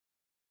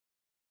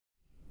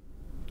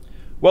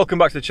Welcome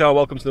back to the channel,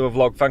 welcome to another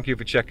vlog, thank you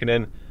for checking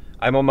in.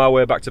 I'm on my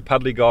way back to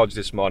Padley Gorge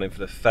this morning for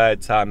the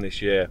third time this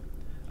year.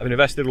 I've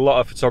invested a lot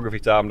of photography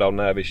time down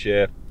there this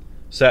year,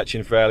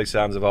 searching for early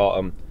signs of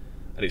autumn,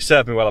 and it's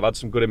served me well. I've had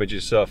some good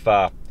images so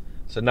far.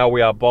 So now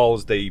we are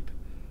balls deep,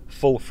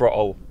 full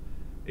throttle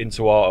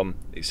into autumn.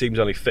 It seems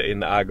only fitting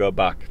that I go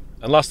back.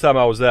 And last time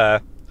I was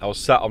there, I was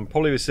sat on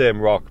probably the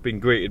same rock, being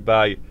greeted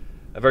by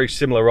a very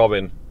similar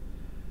robin,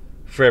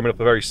 framing up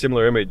a very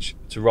similar image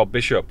to Rob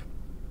Bishop,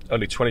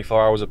 only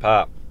 24 hours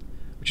apart,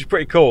 which is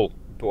pretty cool.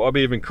 But what would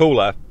be even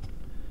cooler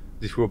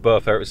is if we were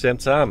both there at the same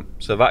time.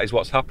 So that is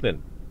what's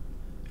happening.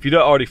 If you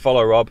don't already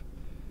follow Rob,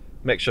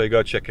 make sure you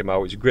go check him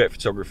out. He's a great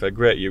photographer,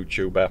 great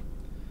YouTuber,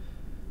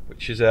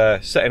 which is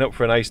setting up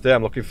for a nice day.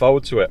 I'm looking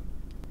forward to it.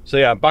 So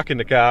yeah, I'm back in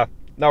the car,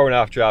 an hour and a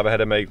half drive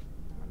ahead of me.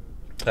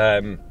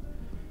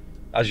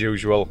 As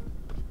usual,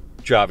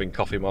 driving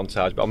coffee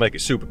montage, but I'll make it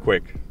super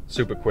quick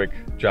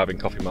driving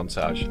coffee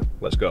montage.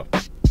 Let's go.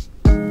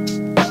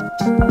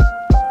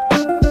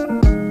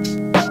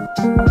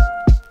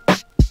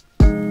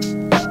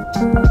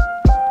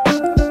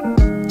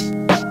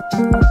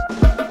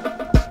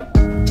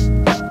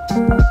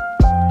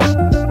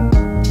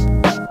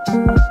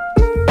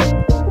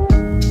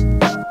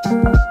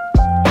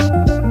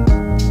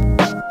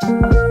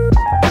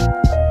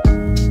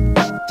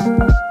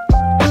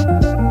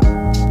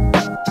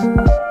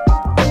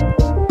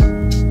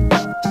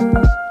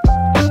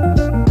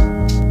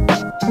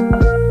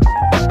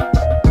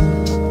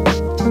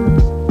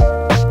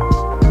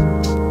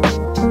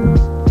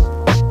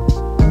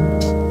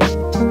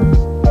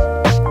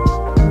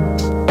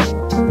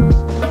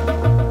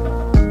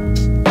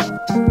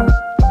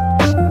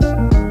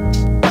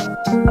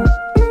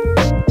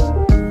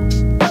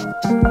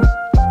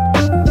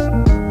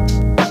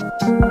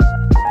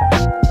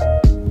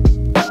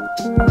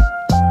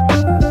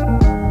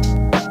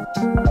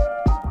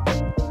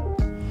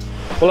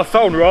 Well, I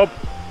found Rob,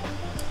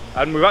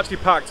 and we've actually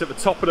parked at the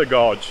top of the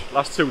gorge.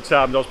 Last two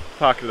times I was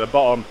parking at the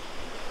bottom.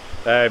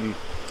 But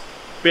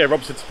yeah,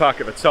 Rob said to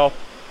park at the top.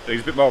 He's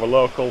a bit more of a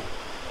local,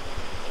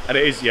 and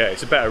it is, yeah,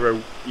 it's a better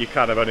route. You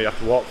kind of only have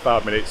to walk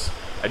 5 minutes,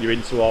 and you're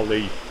into all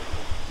the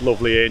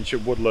lovely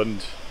ancient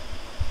woodland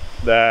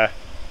there,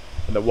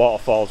 and the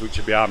waterfalls which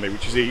are behind me,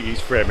 which is he's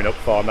framing up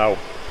for now.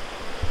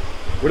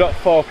 We're not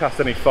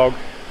forecast any fog,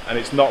 and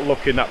it's not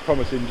looking that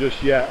promising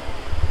just yet,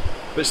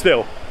 but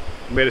still.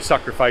 Made a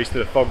sacrifice to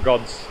the fog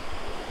gods.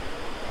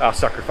 I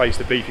sacrificed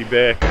the beefy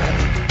bay.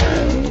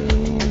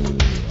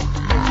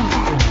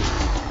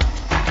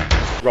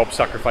 Rob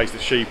sacrificed the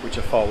sheep, which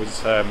I thought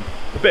was a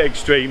bit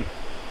extreme.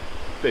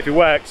 But if it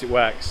works, it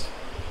works.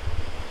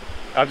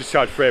 I've just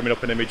tried framing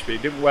up an image, but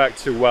it didn't work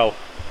too well.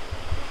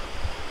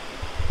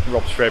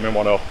 Rob's framing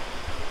one up.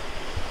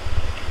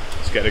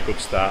 Let's get a good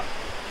start.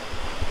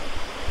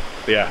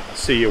 But yeah, I'll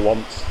see you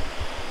once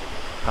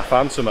I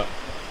found something.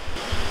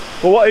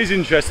 But what is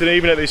interesting,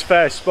 even at this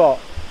first spot,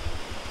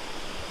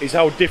 is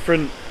how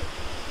different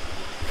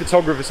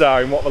photographers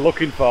are in what they're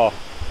looking for.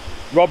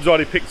 Rob's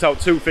already picked out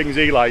two things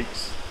he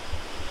likes,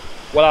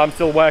 while I'm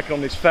still working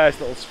on this first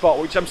little spot,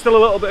 which I'm still a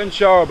little bit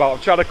unsure about.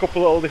 I've tried a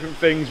couple of little different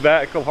things,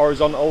 vertical,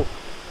 horizontal.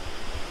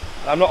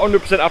 I'm not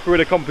 100% happy with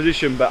the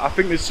composition, but I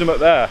think there's something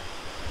there.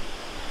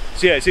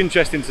 So yeah, it's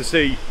interesting to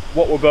see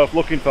what we're both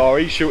looking for.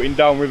 He's shooting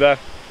downriver,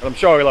 and I'm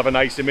sure he'll have a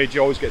nice image. He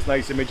always gets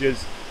nice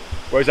images,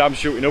 whereas I'm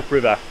shooting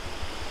upriver.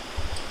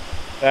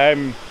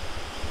 But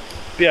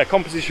yeah,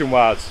 composition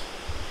wise,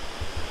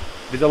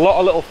 there's a lot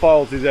of little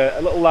falls. There's a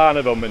little line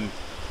of them, and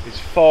there's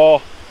 4,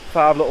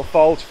 5 little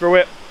falls through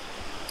it,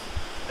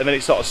 and then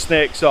it sort of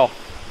snakes off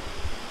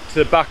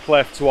to the back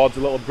left towards a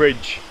little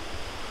bridge,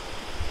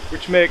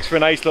 which makes for a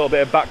nice little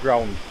bit of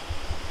background.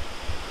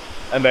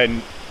 And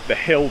then the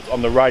hill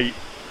on the right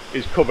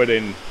is covered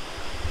in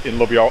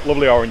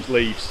lovely orange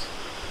leaves.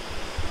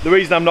 The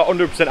reason I'm not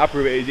 100% happy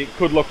with it is it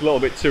could look a little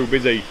bit too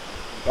busy.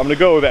 I'm going to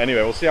go with it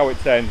anyway. We'll see how it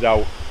turns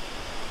out.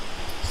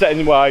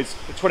 Setting wise,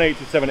 the 28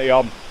 to 70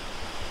 on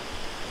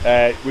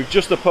with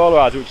just the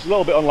polarizer, which is a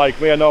little bit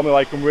unlike me. I normally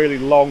like them really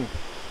long,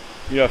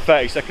 you know,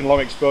 30-second long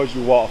exposure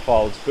with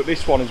waterfalls, but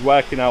this one is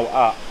working out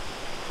at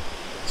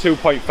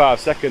 2.5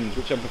 seconds,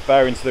 which I'm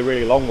preferring to the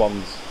really long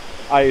ones.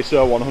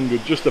 ISO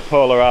 100, just the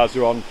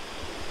polarizer on,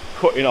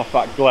 cutting off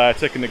that glare,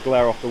 taking the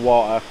glare off the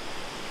water,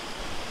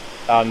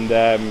 and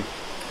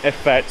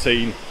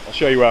F13. I'll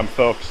show you where I'm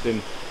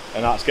focusing.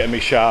 And that's getting me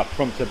sharp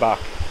front to back.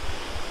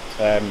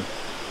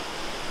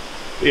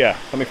 Yeah,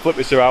 let me flip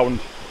this around,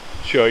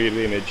 show you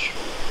the image.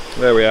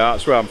 There we are,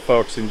 that's where I'm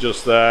focusing,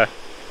 just there.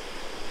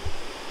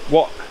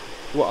 What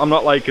I'm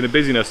not liking the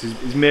busyness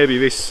is maybe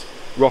this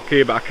rock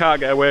here, but I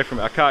can't get away from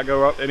it. I can't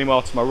go any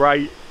more to my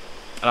right,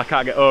 and I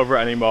can't get over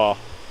it anymore.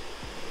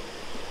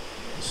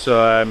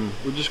 So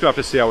we're just gonna have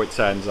to see how it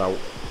turns out.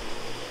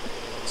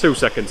 2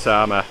 second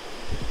timer.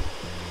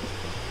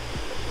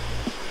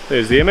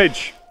 Here's the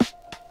image.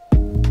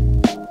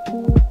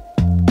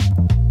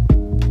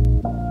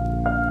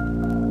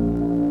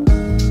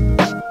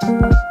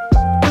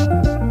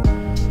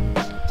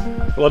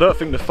 Well, I don't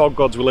think the fog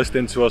gods were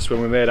listening to us when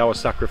we made our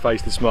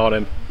sacrifice this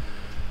morning.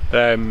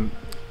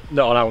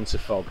 not an ounce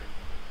of fog,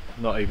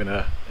 not even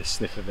a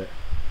sniff of it,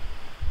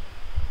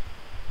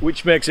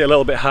 which makes it a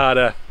little bit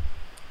harder,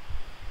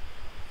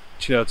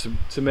 you know,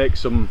 to make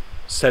some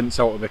sense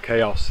out of the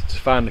chaos, to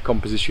find the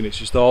composition. It's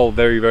just all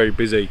very, very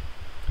busy,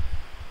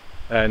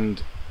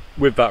 and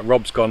with that,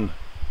 Rob's gone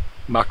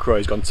macro,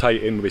 he's gone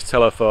tight in with his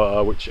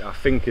telephoto, which I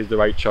think is the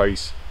right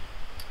choice.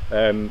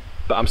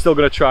 But I'm still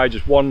going to try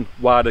just one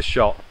wider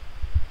shot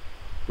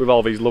with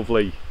all these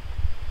lovely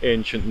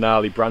ancient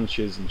gnarly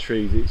branches and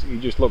trees. It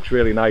just looks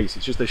really nice.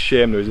 It's just a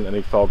shame there isn't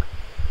any fog,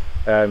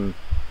 but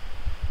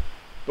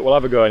we'll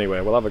have a go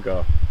anyway. We'll have a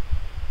go.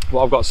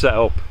 What I've got set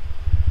up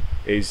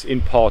is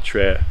in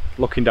portrait,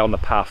 looking down the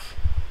path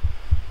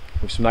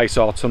with some nice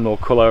autumnal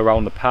colour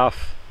around the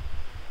path,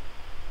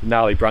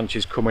 gnarly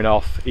branches coming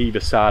off either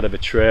side of a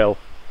trail,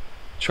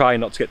 trying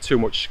not to get too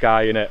much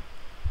sky in it,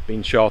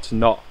 being sure to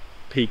not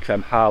peak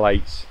them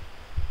highlights,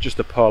 just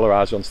the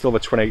polarizer on, still the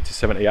 28 to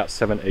 70 at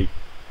 70,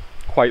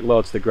 quite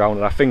low to the ground.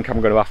 And I think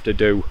I'm going to have to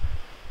do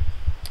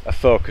a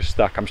focus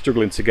stack. I'm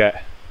struggling to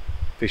get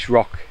this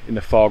rock in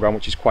the foreground,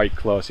 which is quite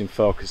close in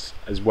focus,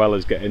 as well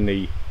as getting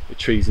the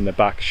trees in the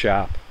back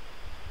sharp,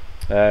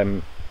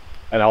 and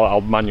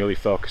I'll manually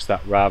focus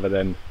that rather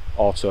than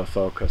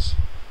autofocus.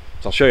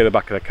 So I'll show you the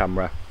back of the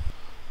camera.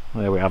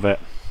 There we have it,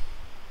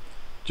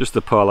 just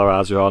the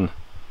polarizer on.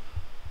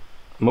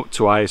 I'm up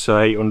to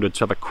ISO 800 to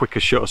have a quicker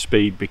shutter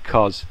speed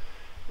because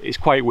it's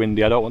quite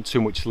windy. I don't want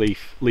too much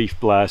leaf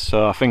blare,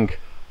 so I think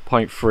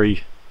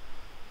 0.3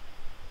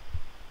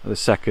 of a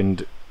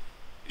second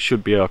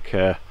should be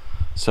okay.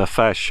 So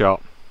first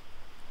shot,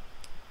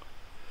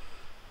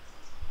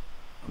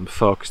 I'm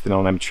focusing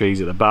on them trees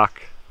at the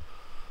back,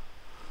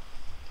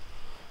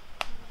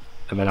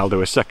 and then I'll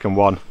do a second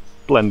one,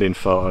 blend in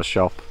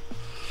Photoshop,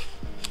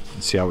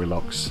 and see how it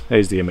looks.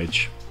 Here's the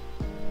image.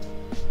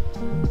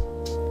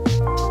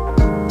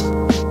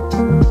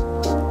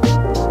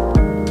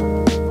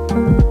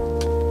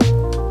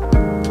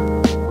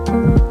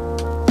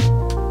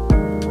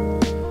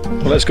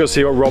 Well, let's go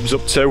see what Rob's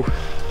up to.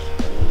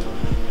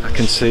 I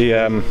can see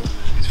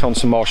he's found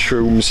some more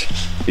shrooms.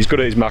 He's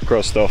good at his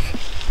macro stuff.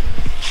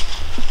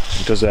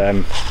 He does,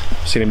 I've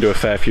seen him do a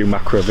fair few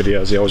macro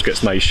videos. He always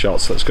gets nice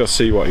shots. Let's go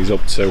see what he's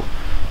up to.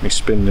 Let me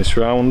spin this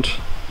round.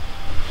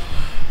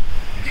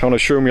 Found a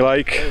shroom you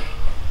like?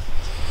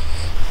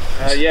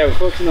 Yeah, we're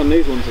focusing on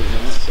these ones at the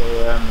minute. So,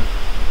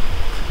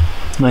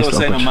 nice. I was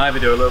saying on my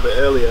video a little bit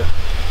earlier,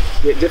 it's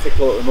a bit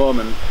difficult at the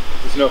moment.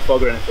 There's no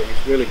fog or anything.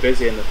 It's really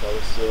busy in the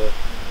forest. So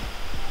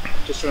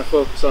just trying to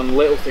focus on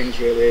little things,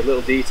 really,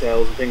 little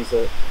details and things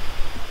that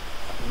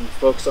I can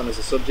focus on as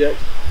a subject.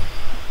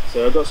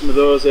 So I got some of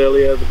those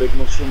earlier, the big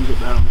mushrooms up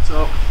there on the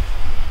top.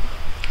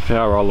 They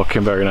are all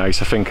looking very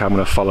nice. I think I'm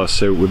going to follow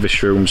suit with the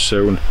shrooms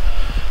soon.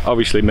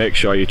 Obviously make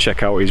sure you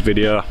check out his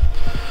video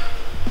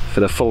for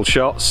the full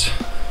shots.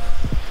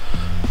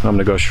 I'm going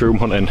to go shroom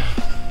hunting.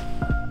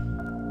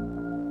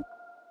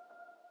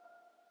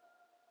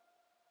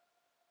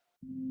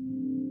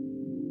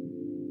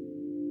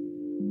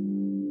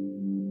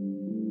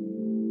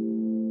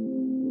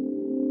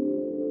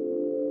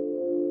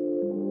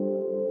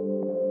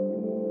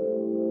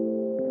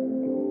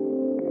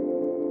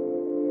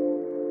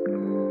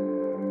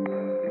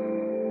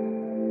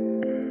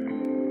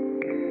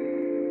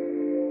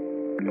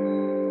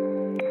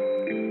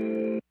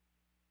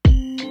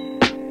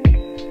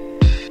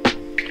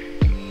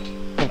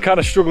 I'm kind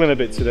of struggling a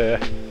bit today.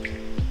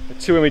 The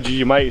two images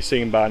you might have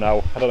seen by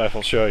now, I don't know if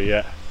I'll show you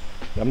yet,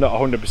 I'm not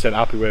 100%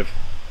 happy with.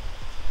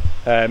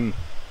 I'm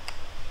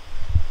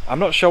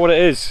not sure what it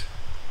is,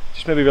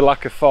 just maybe the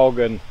lack of fog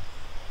and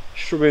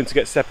struggling to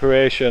get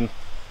separation.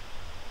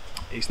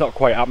 It's not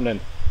quite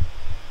happening,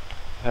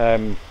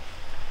 and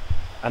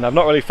I've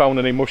not really found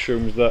any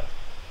mushrooms that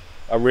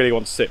I really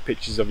want to take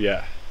pictures of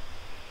yet.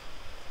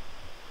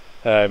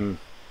 The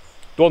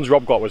ones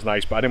Rob got was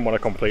nice, but I didn't want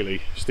to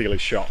completely steal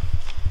his shot.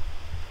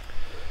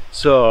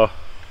 So I'm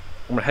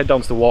gonna head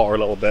down to the water a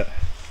little bit.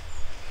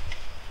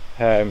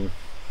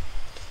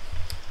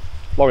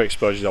 Long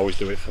exposures always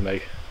do it for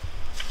me.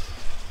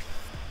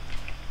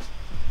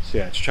 So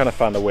yeah, just trying to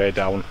find a way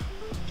down.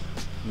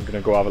 I'm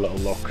gonna go have a little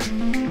look.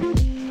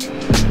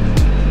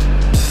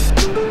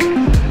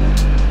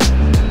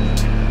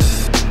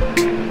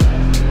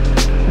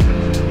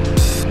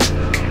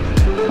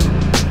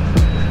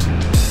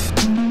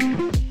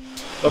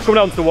 I've come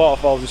down to the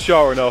waterfalls and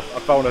sure enough I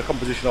found a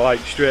composition I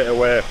like straight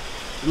away.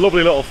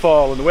 Lovely little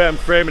fall, and the way I'm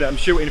framing it, I'm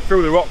shooting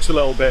through the rocks a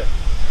little bit,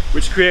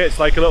 which creates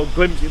like a little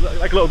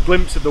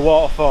glimpse of the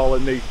waterfall,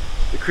 and they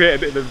create a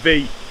bit of a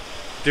V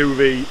through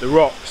the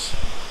rocks.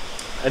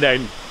 And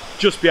then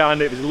just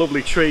behind it there's a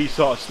lovely tree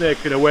sort of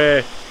snaking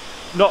away,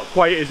 not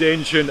quite as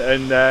ancient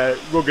and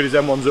rugged as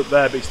them ones up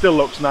there, but it still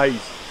looks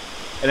nice.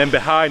 And then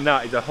behind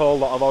that is a whole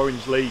lot of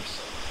orange leaves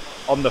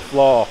on the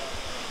floor,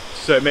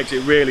 so it makes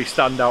it really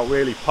stand out,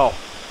 really pop.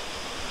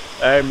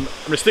 I'm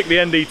going to stick the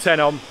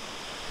ND10 on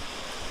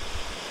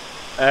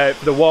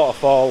for the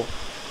waterfall,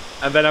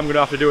 and then I'm going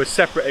to have to do a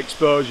separate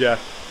exposure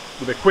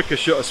with a quicker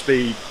shutter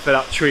speed for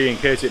that tree in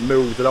case it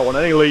moves. I don't want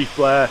any leaf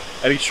glare,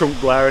 any trunk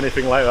glare,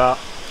 anything like that.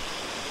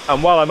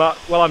 And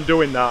while I'm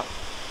doing that,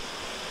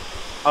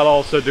 I'll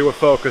also do a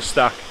focus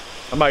stack.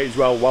 I might as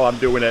well while I'm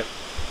doing it.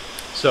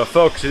 So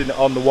focusing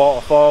on the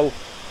waterfall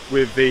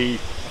with the,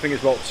 I think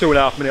it's about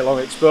 2.5 minute long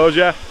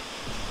exposure.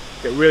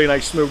 Get really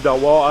nice smoothed out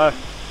water,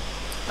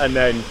 and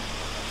then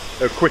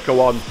a quicker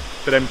one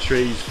for them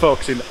trees,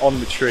 focusing on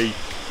the tree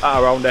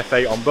at around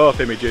f8 on both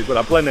images. When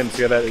I blend them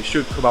together, it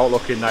should come out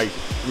looking nice.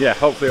 Yeah,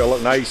 hopefully it'll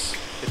look nice.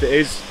 If it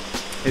is,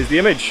 here's the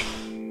image.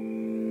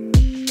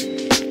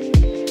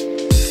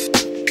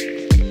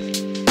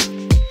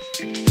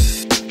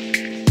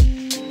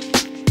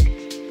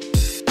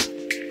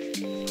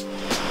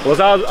 Well,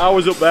 as I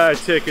was up there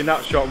taking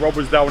that shot, Rob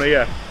was down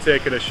here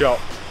taking a shot,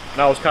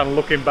 and I was kind of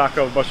looking back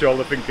over my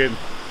shoulder thinking,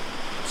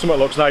 something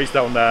looks nice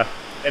down there,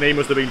 and he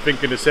must have been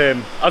thinking the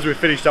same. As we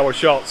finished our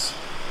shots,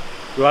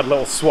 we had a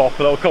little swap,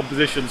 a little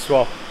composition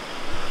swap.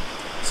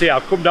 So yeah,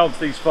 I've come down to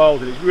these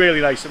falls, and it's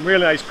really nice, some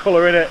really nice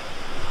colour in it,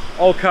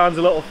 all kinds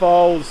of little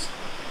falls.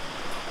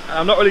 And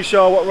I'm not really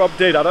sure what Rob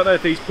did. I don't know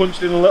if he's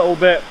punched in a little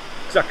bit,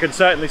 because I can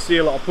certainly see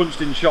a lot of punched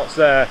in shots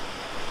there.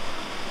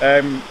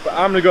 But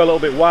I'm going to go a little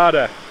bit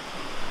wider.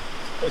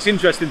 It's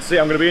interesting to see.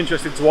 I'm going to be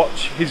interested to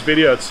watch his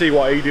video to see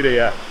what he did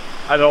here,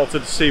 and also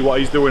to see what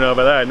he's doing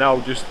over there.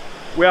 Now,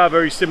 we are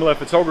very similar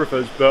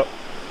photographers, but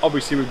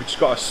obviously we've just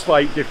got a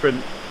slight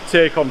different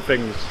take on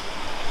things.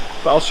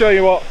 But I'll show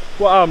you what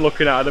I'm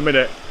looking at in a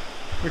minute.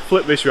 Let me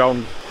flip this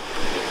round.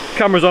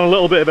 Camera's on a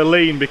little bit of a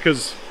lean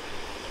because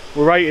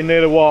we're right in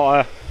near the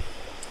water,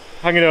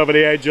 hanging over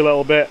the edge a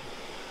little bit,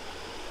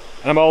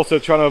 and I'm also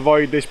trying to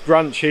avoid this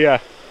branch here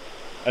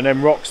and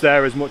then rocks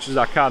there as much as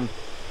I can.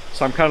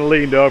 So I'm kind of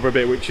leaned over a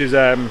bit, which is,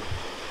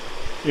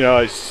 you know,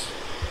 it's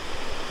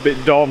a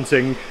bit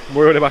daunting. I'm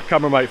worried my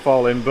camera might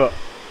fall in, but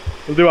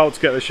we'll do out to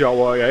get the shot.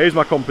 Well, yeah, here's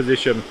my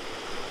composition.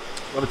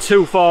 We've got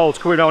 2 falls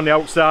coming on the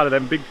outside of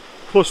them, big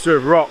cluster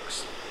of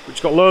rocks,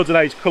 which got loads of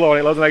nice colour on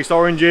it, loads of nice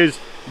oranges,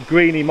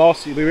 greeny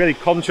moss. It'll be really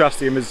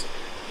contrasting, as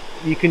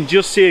you can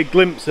just see a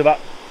glimpse of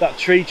that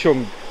tree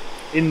trunk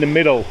in the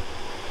middle,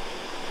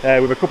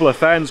 with a couple of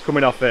ferns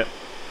coming off it.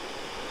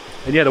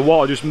 And yeah, the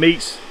water just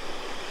meets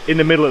in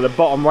the middle at the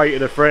bottom right of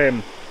the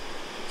frame,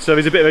 so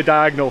there's a bit of a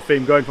diagonal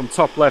theme going from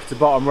top left to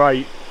bottom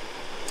right,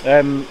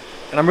 and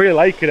I'm really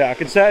liking it. I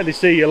can certainly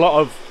see a lot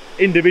of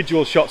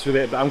individual shots with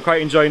it, but I'm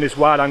quite enjoying this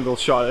wide angle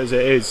shot as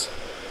it is.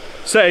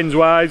 Settings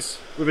wise,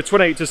 with a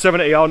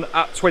 28-70 on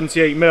at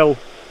 28mm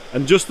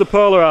and just the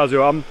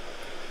polarizer on,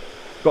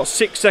 got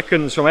 6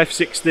 seconds from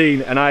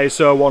f16 and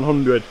ISO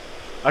 100.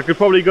 I could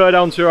probably go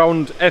down to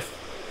around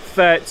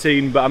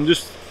f13, but I'm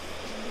just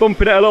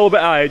bumping it a little bit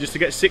higher just to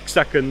get 6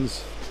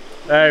 seconds.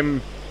 I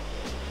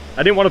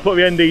didn't want to put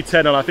the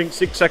ND10 on. I think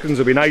 6 seconds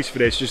would be nice for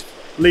this, just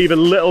leave a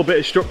little bit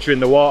of structure in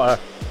the water.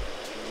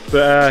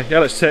 But yeah,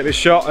 let's take this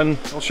shot and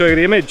I'll show you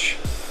the image.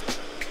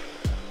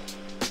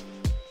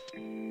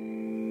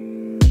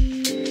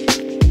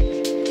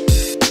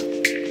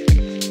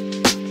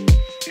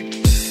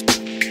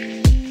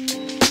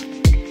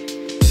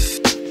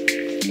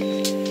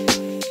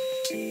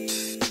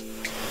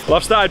 Well,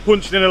 I've started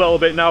punching in a little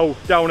bit now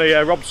down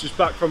here. Rob's just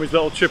back from his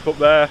little trip up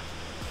there.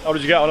 How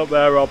did you get on up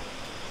there, Rob?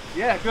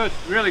 Yeah, good.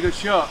 Really good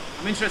shot.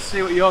 I'm interested to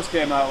see what yours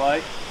came out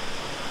like.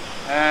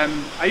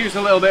 I used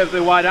a little bit of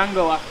the wide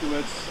angle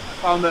afterwards.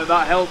 I found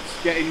that helped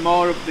getting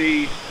more of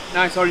the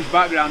nice orange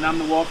background and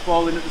the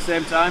waterfall in at the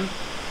same time.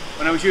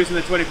 When I was using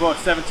the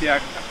 24-70, I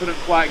couldn't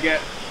quite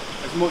get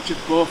as much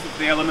of both of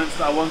the elements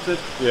that I wanted.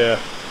 Yeah.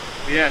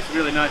 But yeah, it's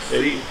really nice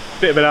to see.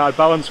 Bit of an hard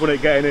balance when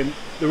it getting in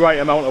the right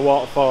amount of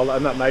waterfall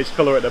and that nice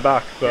colour at the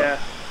back, but yeah,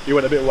 you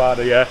went a bit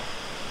wider, yeah.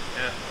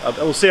 Yeah.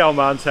 We'll see how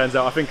mine turns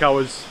out. I think I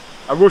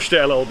rushed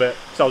it a little bit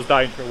because I was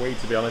dying for a weed,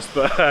 to be honest,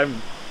 but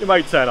it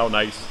might turn out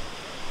nice.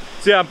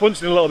 So yeah, I'm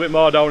punching a little bit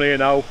more down here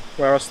now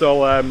where I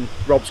stole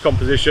Rob's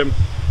composition.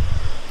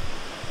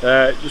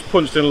 Just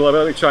punched in a little bit.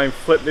 Let me try and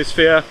flip this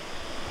for you.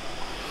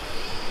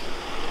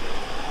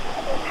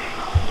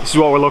 This is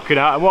what we're looking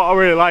at, and what I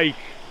really like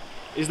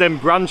is them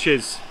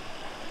branches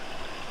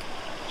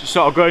just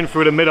sort of going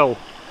through the middle.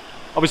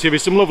 Obviously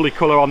there's some lovely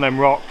colour on them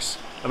rocks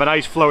and a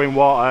nice flowing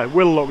water, it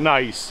will look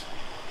nice,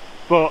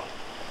 but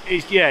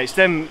it's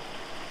them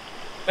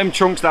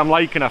chunks that I'm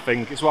liking. I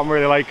think it's what I'm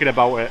really liking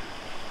about it.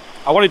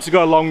 I wanted to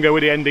go longer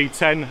with the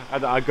ND10.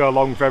 I'd go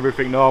long for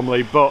everything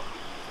normally, but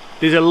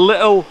there's a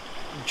little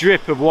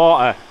drip of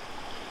water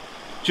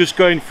just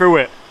going through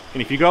it,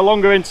 and if you go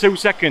longer than 2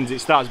 seconds,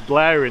 it starts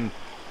blaring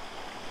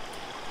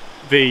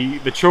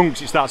the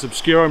chunks, it starts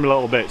obscuring a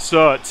little bit.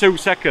 So at 2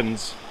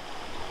 seconds,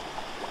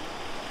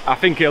 I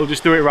think it'll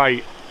just do it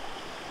right.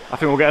 I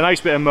think we'll get a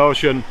nice bit of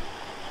motion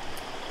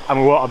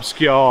and we won't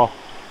obscure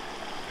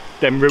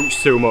them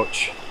roots too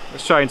much.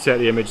 Let's try and take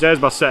the image. There's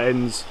my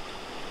settings.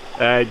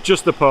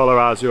 Just the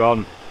polarizer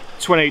on,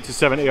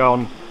 28-70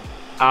 on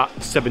at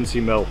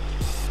 70mm.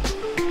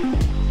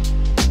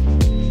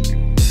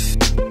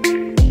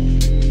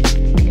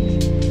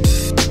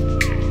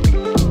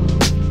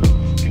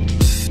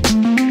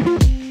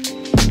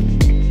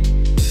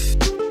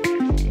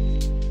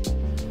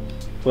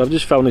 Well, I've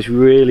just found this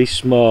really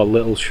small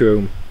little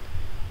shroom.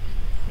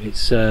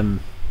 It's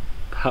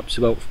perhaps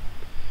about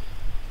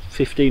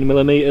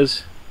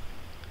 15mm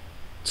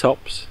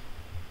tops.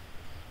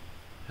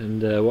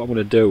 And what I'm going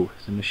to do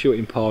is I'm going to shoot it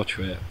in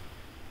portrait,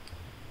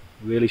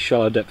 really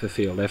shallow depth of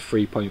field,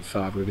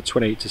 f3.5 with a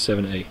 28 to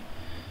 70.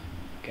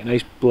 Get a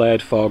nice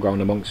blurred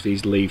foreground amongst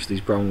these leaves,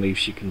 these brown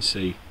leaves you can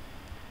see.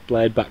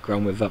 Blurred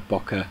background with that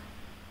bokeh.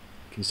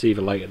 You can see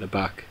the light at the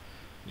back.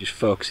 Just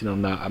focusing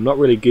on that. I'm not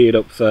really geared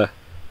up for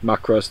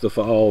macro stuff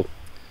at all,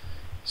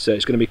 so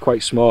it's going to be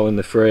quite small in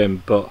the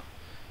frame, but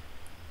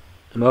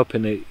I'm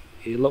hoping it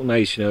look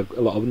nice, you know,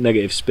 a lot of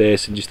negative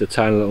space and just a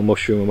tiny little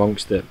mushroom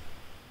amongst it.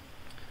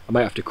 I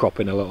might have to crop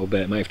in a little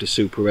bit, I might have to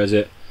super res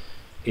it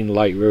in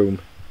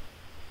Lightroom,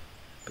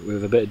 but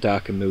with a bit of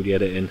dark and moody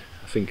editing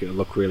I think it'll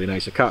look really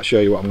nice. I can't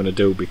show you what I'm going to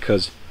do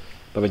because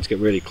I'm having to get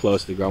really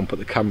close to the ground, put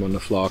the camera on the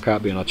floor, I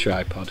can't be on a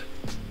tripod.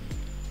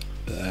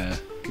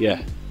 But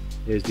yeah,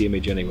 here's the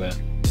image anyway.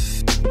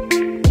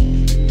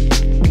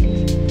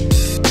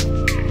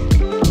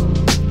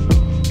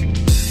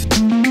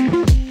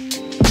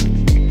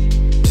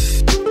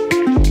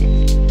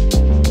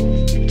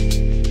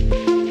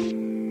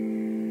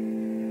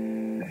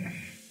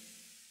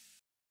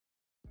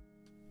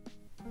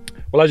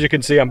 Well, as you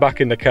can see, I'm back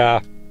in the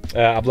car.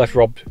 I've left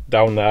Rob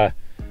down there.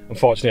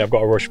 Unfortunately, I've got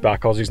to rush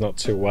back. Ozzy's not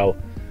too well,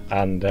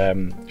 and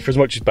for as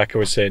much as Becca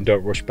was saying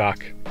don't rush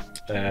back,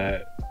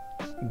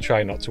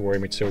 try not to worry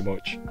me too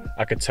much,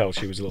 I could tell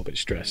she was a little bit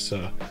stressed.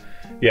 So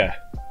yeah,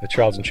 the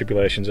trials and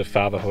tribulations of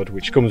fatherhood,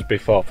 which comes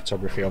before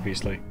photography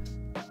obviously.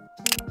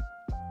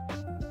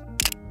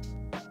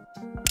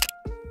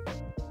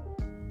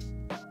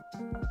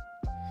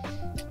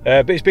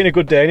 But it's been a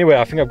good day anyway.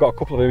 I think I've got a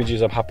couple of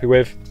images I'm happy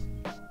with.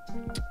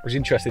 I was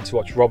interested to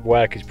watch Rob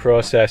work his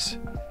process,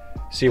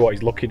 see what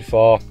he's looking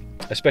for,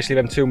 especially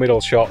them two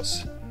middle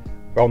shots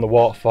around the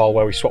waterfall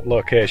where we swapped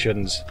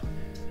locations.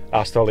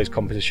 I stole his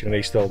composition and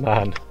he stole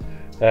mine.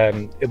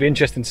 It'll be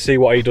interesting to see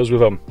what he does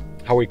with them,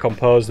 how he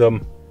composed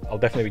them. I'll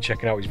definitely be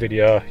checking out his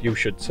video, you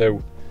should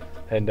too,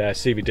 and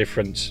see the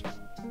difference.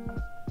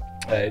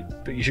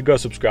 But you should go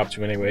subscribe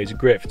to him anyway. He's a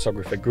great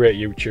photographer, great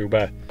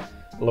YouTuber.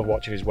 I love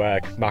watching his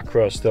work,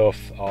 macro stuff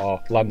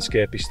or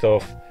landscapey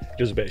stuff. He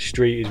does a bit of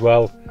street as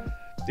well.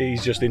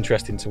 He's just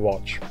interesting to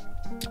watch.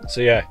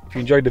 So yeah, if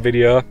you enjoyed the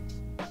video,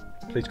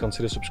 please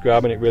consider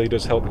subscribing. It really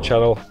does help the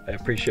channel. I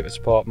appreciate the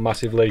support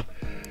massively.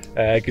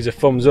 Give us a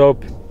thumbs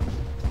up,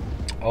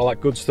 all that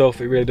good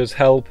stuff. It really does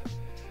help.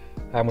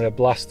 I'm going to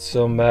blast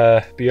some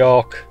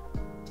Bjork,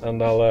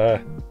 and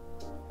I'll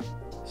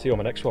see you on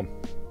my next one.